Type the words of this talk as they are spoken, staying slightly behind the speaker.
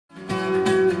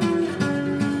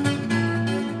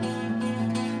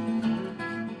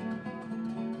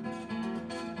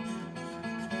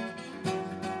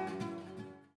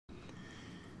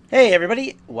Hey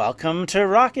everybody, welcome to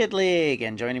Rocket League,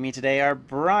 and joining me today are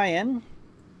Brian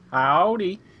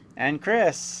Howdy. and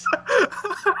Chris.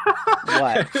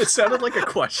 What? It sounded like a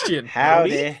question.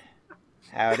 Howdy.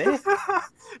 Howdy.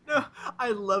 No, I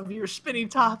love your spinny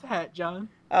top hat, John.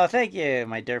 Oh, thank you,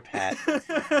 my derp hat.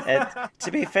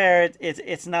 To be fair,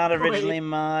 it's not originally Wait.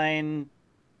 mine.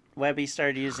 Webby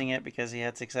started using it because he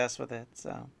had success with it,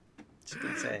 so just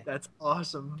gonna say. That's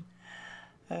awesome.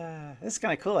 This is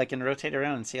kind of cool. I can rotate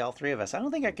around and see all three of us. I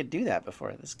don't think I could do that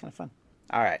before. This is kind of fun.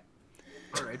 All right,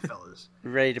 All right, fellas.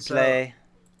 ready to So- play?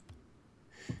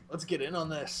 Let's get in on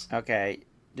this. Okay.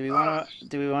 Do we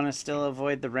want to still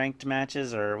avoid the ranked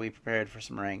matches, or are we prepared for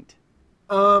some ranked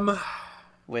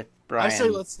with Brian? I say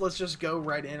let's just go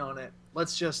right in on it.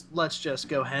 Let's just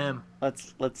go ham.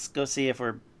 Let's go see if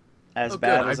we're as Oh,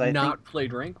 bad good. as I've I not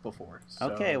played rank before. think. So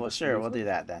Okay, well this sure, will be we'll fun. do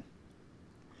that then.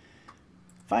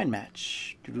 Fine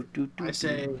match.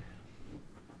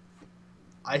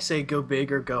 I say go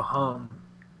big or go home.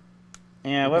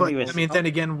 Yeah, what But, we was I mean, then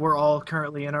again, we're all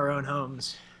currently in our own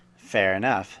homes. fair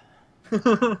enough.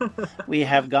 We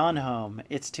have gone home.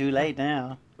 It's too late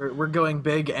now. We're going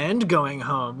big and going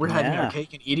home. We're having Yeah. our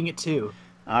cake and eating it too.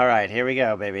 All right, here we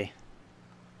go, baby.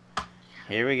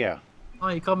 Here we go. Oh,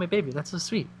 you called me baby. That's so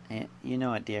sweet. Yeah, you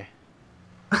know it, dear.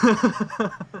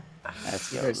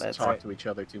 Let's You go. guys Let's talk to each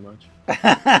other too much.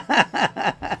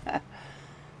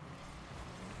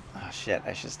 Oh shit,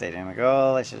 I should have stayed in the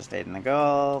goal. I should have stayed in the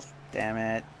goal. Damn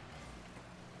it.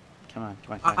 Come on,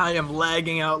 come on, come on. I am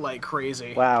lagging out like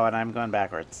crazy. Wow, and I'm going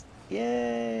backwards.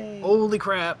 Yay! Holy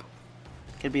crap.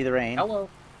 Could be the rain. Hello.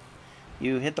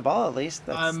 You hit the ball at least.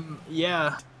 That's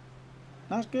Yeah.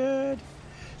 not good.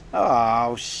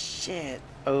 Oh shit.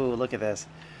 Oh, look at this.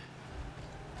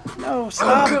 No,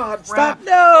 stop. God, Stop. Rap.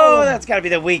 No, Oh. that's got to be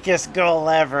the weakest goal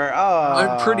ever. Oh.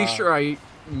 I'm pretty sure I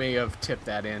may have tipped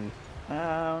that in.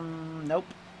 Nope.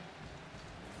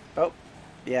 Oh,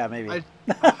 yeah, maybe.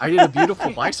 I did a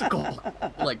beautiful bicycle,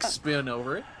 like spin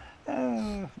over it.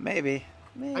 Maybe.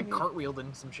 I Maybe. cartwheeled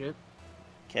in some shit.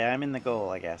 Okay, I'm in the goal,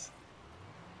 I guess.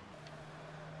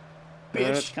 Bitch.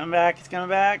 It's coming back. It's coming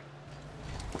back.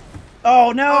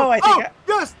 Oh no! I think.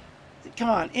 Yes! Come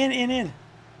on, in.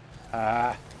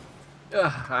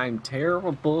 I'm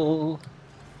terrible.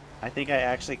 I think I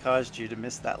actually caused you to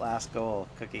miss that last goal,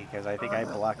 Cookie, because I think I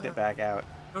blocked it back out.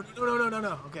 No.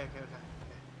 Okay.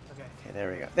 Okay,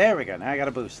 there we go. There we go. Now I got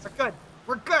a boost.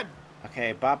 We're good.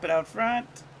 Okay, bop it out front.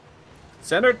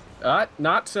 Centered?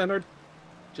 Not centered.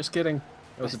 Just kidding.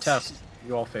 It was a test.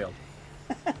 You all failed.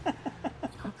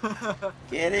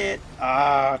 Get it.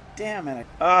 Ah, damn it.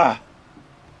 Ah.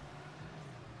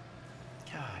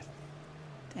 God.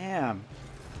 Damn.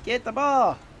 Get the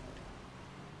ball.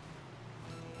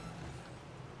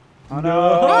 Oh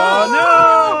no.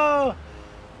 Oh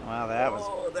no. Wow,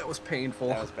 that was painful.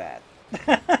 that was bad.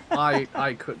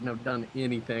 I couldn't have done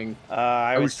anything.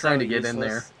 I was trying so to get in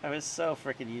useless. I was so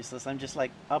freaking useless. I'm just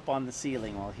like up on the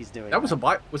ceiling while he's doing That was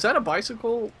was that a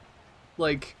bicycle?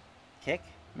 Like, kick,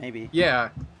 maybe. yeah.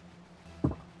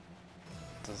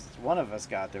 Just one of us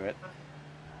got to it.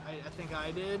 I think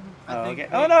I did. Oh, I think okay.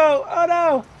 Oh no! Oh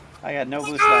no! I got no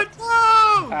boost left. No!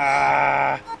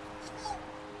 Ah!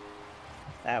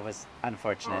 That was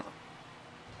unfortunate.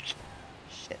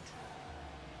 Shit.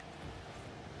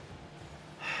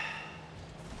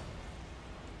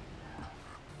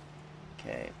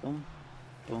 Okay, boom,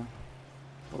 boom,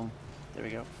 boom. There we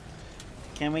go.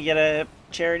 Can we get a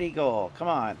charity goal? Come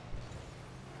on.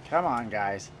 Come on,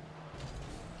 guys.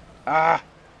 Ah!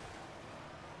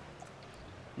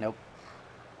 Nope.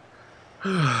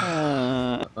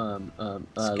 Lando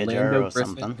Skidero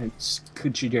Griffin something. and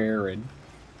Skidero.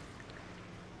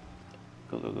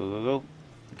 Go, go, go, go, go.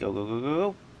 Go, go, go, go,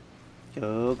 go.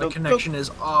 Go, The go, connection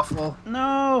is awful. go.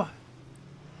 No!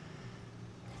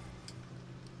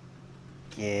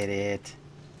 Get it.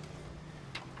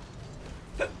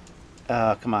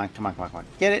 Oh, come on, come on, come on, come on.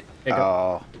 Get it. There you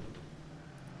Oh,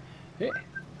 Hey.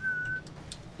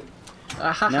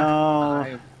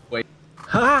 no. Wait.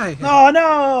 Hi. Oh,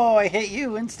 no! I hit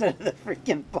you instead of the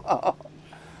freaking ball.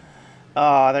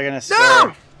 Oh, they're going to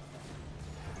score.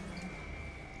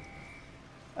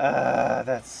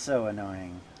 That's so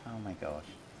annoying. Oh my gosh.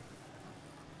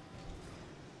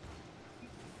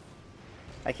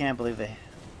 I can't believe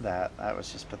that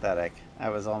was just pathetic.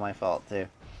 That was all my fault too.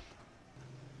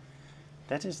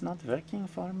 That is not working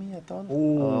for me at all.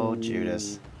 Ooh. Oh,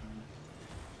 Judas.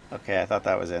 Okay, I thought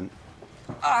that was in.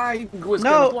 I was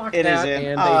No, gonna block it is that, in. and they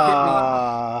hit me.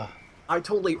 Ah. I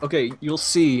totally okay. You'll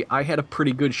see. I had a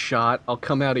pretty good shot. I'll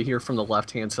come out of here from the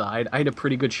left-hand side. I had a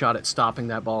pretty good shot at stopping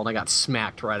that ball, and I got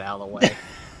smacked right out of the way.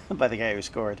 By the guy who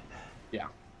scored. Yeah.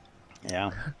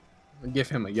 Yeah. Give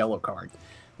him a yellow card.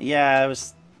 Yeah, it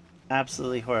was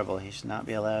absolutely horrible. He should not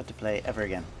be allowed to play ever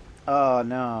again. Oh,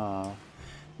 no.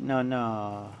 No,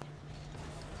 no.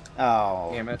 Oh,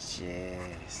 Damn it.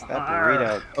 jeez. That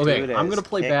burrito Okay, Cuda I'm is gonna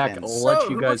play back. kicking. I'll let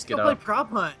you who guys wants to get go play up.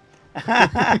 prop hunt?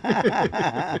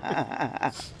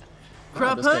 Wow,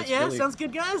 Prop this hunt, guy's yeah, really- sounds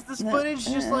good, guys. This footage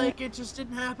just like it just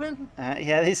didn't happen.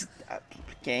 Yeah, this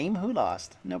game, who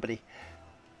lost? Nobody.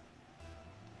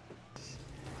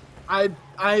 I've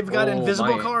got Oh,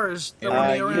 invisible my. cars Yeah,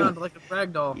 throwing me you- around like a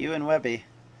ragdoll. You and Webby.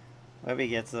 Webby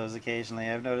gets those occasionally,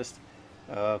 I've noticed.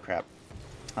 Oh, crap.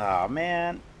 Oh,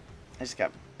 man. I just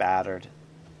got battered.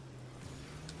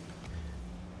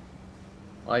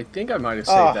 I think I might have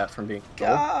saved Oh, that from being.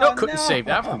 God, Nope, couldn't no. save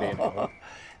that from being.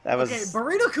 That was... Okay,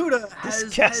 Burrito Cuda has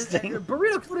disgusting.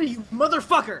 Burrito Cuda, you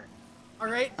motherfucker. All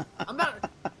right, I'm not.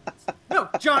 No,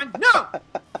 John, no.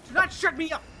 Do not shut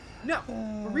me up. No,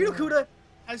 Burrito Cuda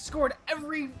has scored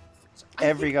every goal.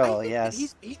 I think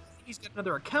Yes. He's got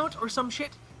another account or some shit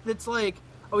that's like,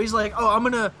 he's like, I'm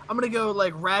gonna go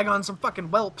like rag on some fucking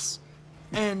whelps,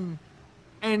 and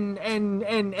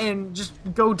just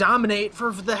go dominate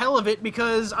for the hell of it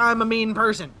because I'm a mean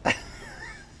person.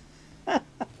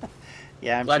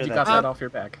 Yeah, I'm Glad sure you got that's that off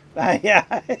your back.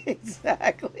 yeah,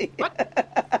 exactly. What?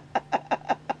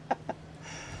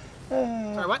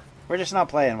 Sorry, what? We're just not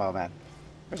playing well, man.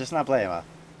 We're just not playing well.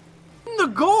 In the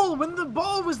goal when the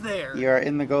ball was there. You are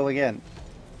in the goal again.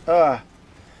 Ugh.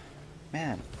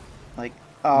 Man. Like,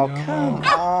 oh, No. come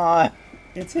on.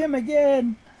 It's him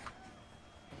again.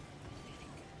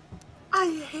 I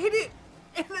hit it,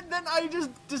 and then I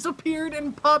just disappeared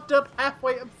and popped up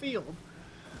halfway upfield.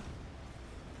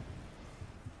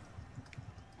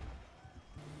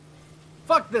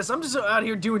 Fuck this, I'm just out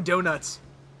here doing donuts.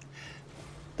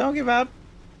 Don't give up.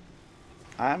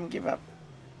 I'm give up.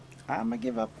 I'm a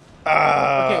give up.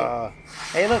 Oh.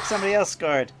 Hey, look, somebody else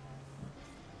scored.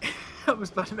 I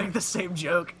was about to make the same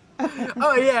joke.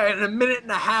 Oh yeah, in a minute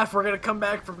and a half we're gonna come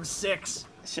back from 6.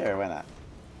 Sure, why not?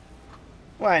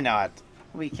 Why not?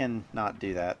 We can not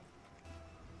do that.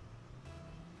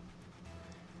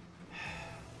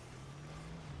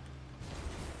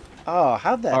 Oh,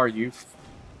 how'd that... Are you?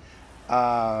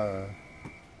 Oh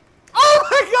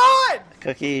my god!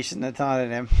 Cookie, you shouldn't have taunted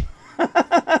him.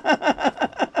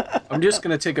 I'm just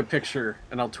gonna take a picture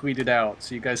and I'll tweet it out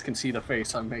so you guys can see the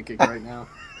face I'm making right now.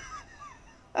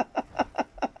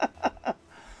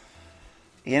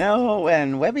 You know,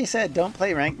 when Webby said don't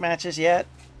play ranked matches yet,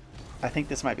 I think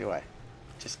this might be why.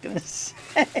 Just gonna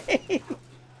say.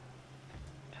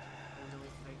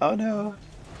 Oh no.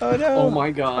 Oh no. Oh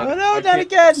my god. Oh no, I not can't-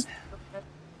 again!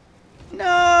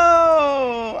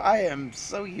 No! I am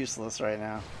so useless right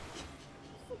now.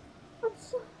 I'm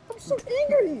so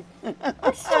angry!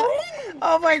 I'm so angry!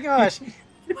 Oh my gosh!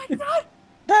 Oh my god!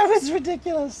 That was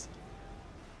ridiculous!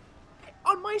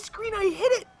 On my screen I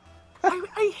hit it!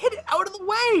 I hit it out of the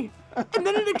way! And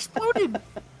then it exploded!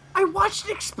 I watched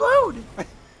it explode!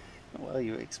 Well,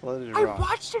 you exploded it I wrong.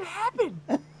 watched it happen!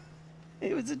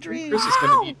 It was a dream. Chris is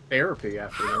gonna need therapy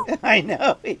after this. I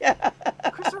know, yeah.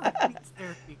 Chris already needs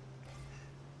therapy.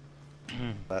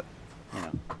 But, you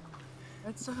know.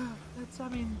 I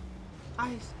mean,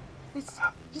 it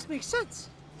just makes sense.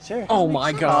 Sure. Oh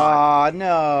my god. Oh,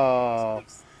 no.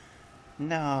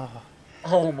 No.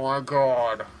 Oh my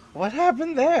god. What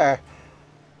happened there?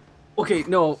 Okay,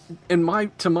 no,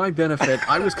 to my benefit,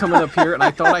 I was coming up here and I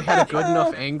thought I had a good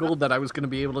enough angle that I was going to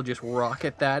be able to just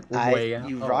rocket that way out.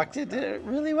 You Oh. rocked it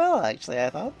really well, actually, I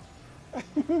thought.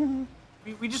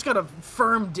 We just got a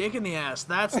firm dick in the ass.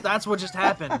 That's what just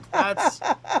happened. That's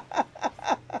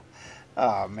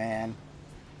Oh, man.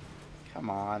 Come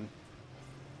on.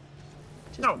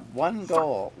 Just No. one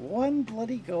goal. One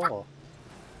bloody goal.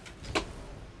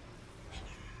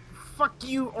 fuck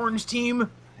you, Orange Team.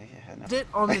 Yeah, no. It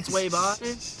on its way by.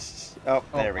 Oh,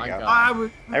 there we my go.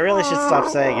 God. I really should stop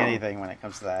saying anything when it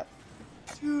comes to that.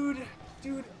 Dude,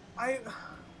 I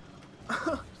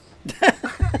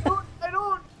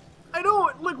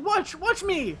don't, like, watch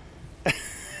me.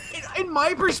 In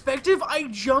my perspective, I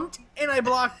jumped and I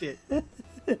blocked it.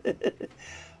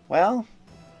 Well,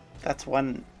 that's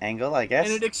one angle, I guess.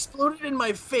 And it exploded in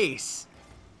my face.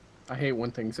 I hate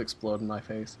when things explode in my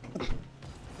face.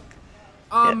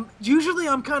 Usually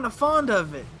I'm kind of fond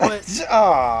of it, but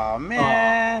Oh,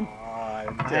 man. Oh, I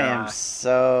am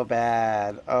so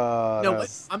bad. Oh, no, that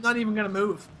was- I'm not even gonna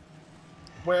move.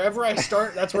 Wherever I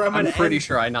start, that's where I'm I'm gonna pretty end.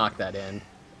 sure I knocked that in.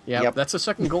 Yeah, Yep. that's the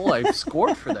second goal I've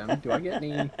scored for them. Do I get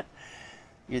any?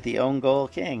 You're the own goal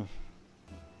king.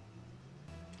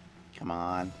 Come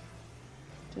on.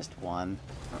 Just one.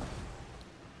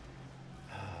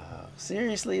 Oh,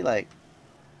 Seriously, like,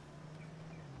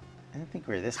 I didn't think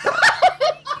we were this bad.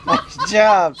 Nice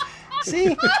job.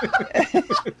 See?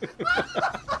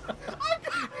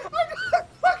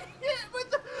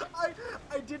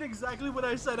 I did exactly what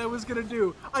I said I was gonna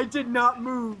do. I did not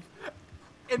move.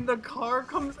 And the car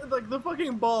comes, like, the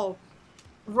fucking ball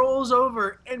rolls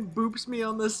over and boops me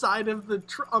on the side of the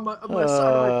on my side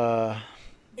of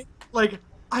my, like,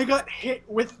 I got hit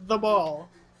with the ball.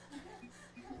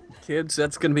 Kids,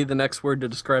 that's going to be the next word to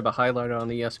describe a highlighter on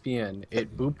ESPN.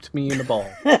 It booped me in the ball.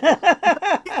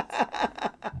 I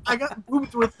got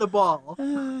booped with the ball.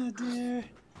 Oh, dear.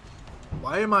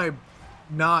 Why am I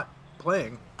not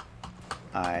playing?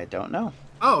 I don't know.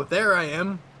 Oh, there I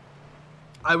am.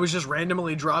 I was just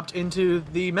randomly dropped into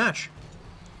the match.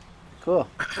 Cool.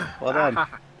 Well done.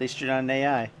 At least you're not an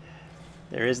AI.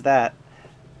 There is that.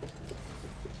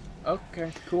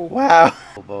 Okay, cool. Wow.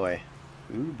 Oh, boy.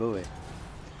 Ooh, boy.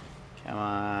 Come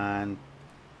on.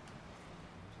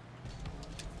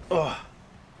 Oh.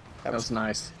 That was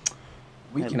nice.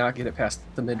 We cannot get it past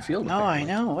the midfield. No, I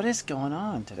know. What is going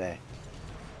on today?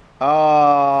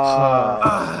 Oh,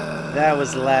 that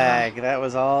was lag. That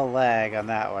was all lag on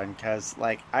that one. Because,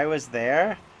 like, I was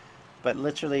there, but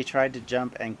literally tried to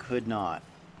jump and could not.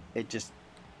 It just...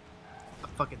 I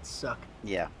fucking suck.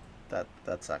 Yeah, that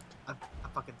sucked. I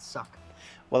fucking suck.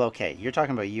 Well, okay. You're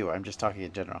talking about you. I'm just talking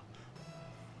in general.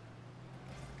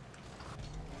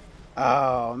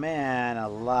 Oh, man.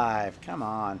 Alive. Come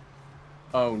on.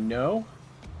 Oh, no?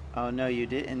 Oh, no, you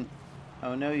didn't.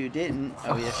 Oh, no, you didn't.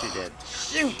 Oh, yes, you did.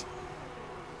 Shoot!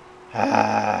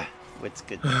 Ah, what's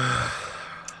good?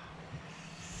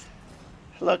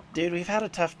 Look, dude, we've had a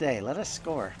tough day. Let us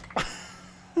score.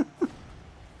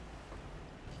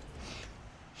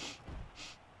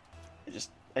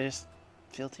 I just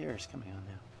feel tears coming on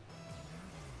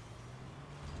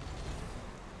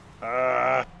now.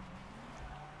 Oh,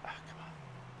 come on.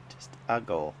 Just a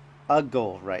goal. A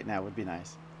goal right now would be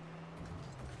nice.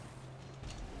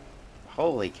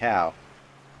 Holy cow.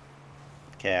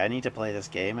 Okay, I need to play this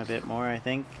game a bit more, I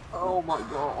think. Oh my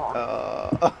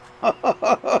god.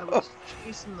 I was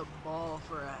chasing the ball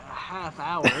for a half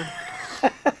hour.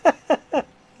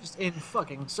 Just in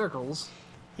fucking circles.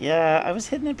 Yeah, I was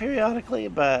hitting it periodically,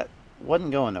 but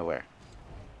wasn't going nowhere.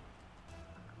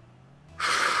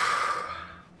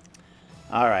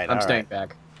 Alright, I'm staying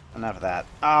back. Enough of that.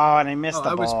 Oh, and I missed the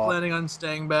I was ball. planning on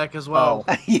staying back as well.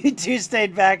 Oh. You two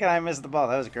stayed back and I missed the ball.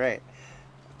 That was great.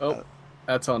 Oh,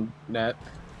 that's on net.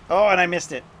 Oh, and I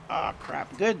missed it. Oh,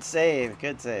 crap. Good save.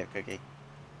 Good save, Cookie.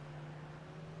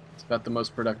 It's about the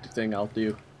most productive thing I'll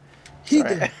do.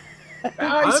 Sorry.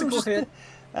 Bicycle hit.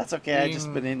 That's okay. I've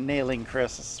just been nailing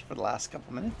Chris for the last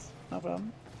couple minutes. No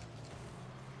problem.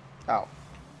 Oh.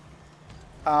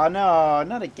 Oh, no.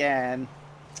 Not again.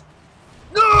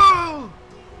 No!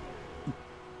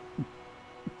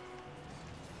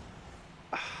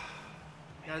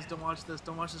 Guys, don't watch this.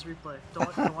 Don't watch this replay.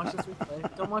 Don't watch this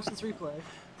replay. Don't watch this replay.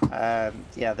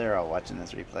 Yeah, they're all watching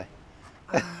this replay.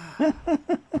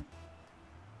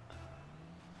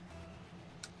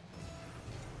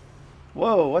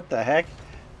 Whoa, what the heck?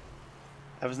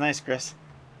 That was nice, Chris.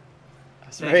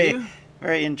 That's a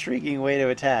very intriguing way to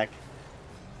attack.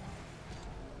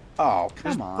 Oh,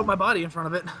 come Just on. put my body in front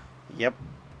of it. Yep.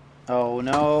 Oh,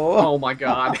 no. Oh, my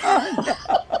God.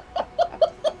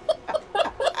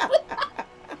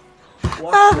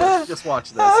 Watch this. Just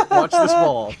watch this. Watch this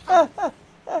ball.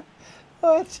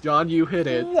 What? John, you hit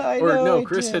it. I Or know no, I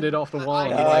Chris did. hit it off the wall.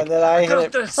 And No, you're like, that I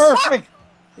hit it perfect.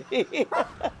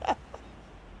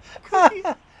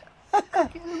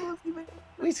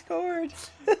 We scored.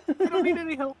 I don't need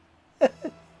any help.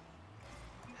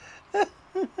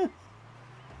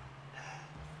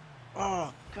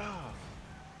 Oh, God.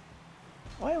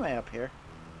 Why am I up here?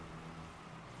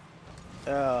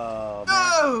 Oh,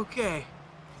 man. Okay.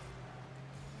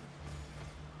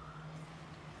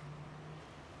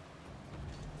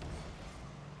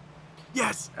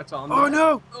 Yes. that's on Oh net.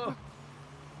 no. Oh.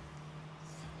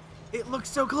 It looks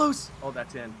so close. Oh,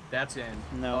 that's in. That's in.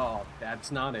 No. Oh,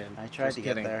 that's not in. I tried Just to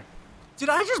kidding. get there. Did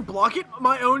I just block it?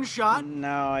 My own shot?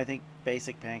 No, I think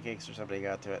Basic Pancakes or somebody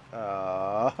got to it.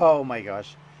 Oh my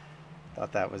gosh.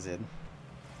 Thought that was in.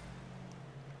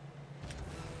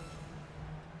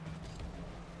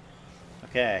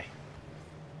 Okay.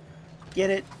 Get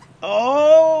it.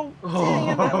 Oh! Dang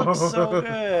it, that looks so good.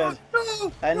 No,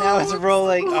 And no, now it's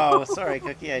rolling. Oh, sorry,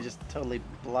 Cookie. I just totally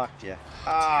blocked you.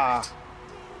 Ah.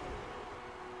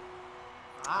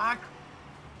 Fuck.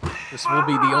 This will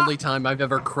be the only time I've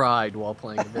ever cried while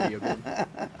playing a video game.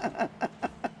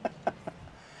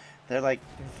 They're like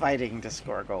fighting to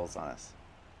score goals on us.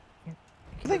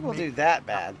 I think we'll do that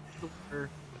bad. score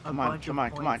a Come on, bunch come of on,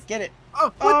 come on. points. Get it.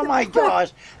 Oh, Oh my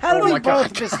gosh. How did Oh we my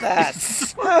both God. miss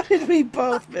that? How did we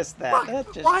both miss that? Fuck,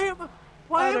 That just... why am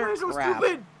utter I so crap.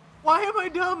 stupid? Why am I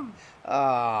dumb?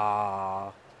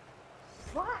 Oh.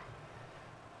 What?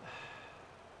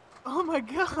 Oh my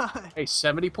god. Hey,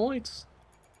 70 points.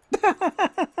 I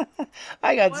got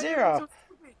Why am I 0. so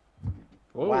stupid?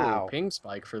 Whoa, Wow. ping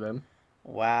spike for them.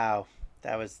 Wow.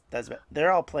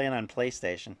 They're all playing on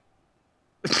PlayStation.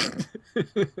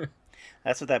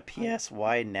 That's what that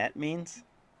PSY net means.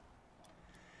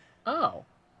 Oh.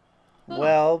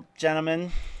 Well,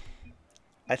 gentlemen,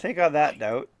 I think on that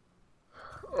note,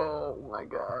 Oh my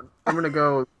god. I'm gonna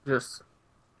go just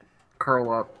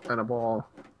curl up in a ball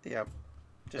yep,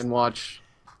 just and watch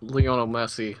Lionel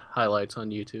Messi highlights on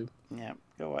YouTube. yeah,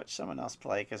 go watch someone else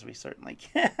play because we certainly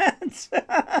can't.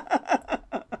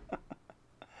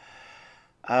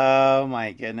 Oh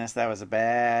my goodness, that was a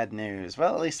bad news.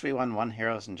 Well, at least we won 1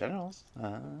 Heroes and Generals.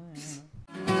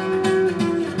 Yeah.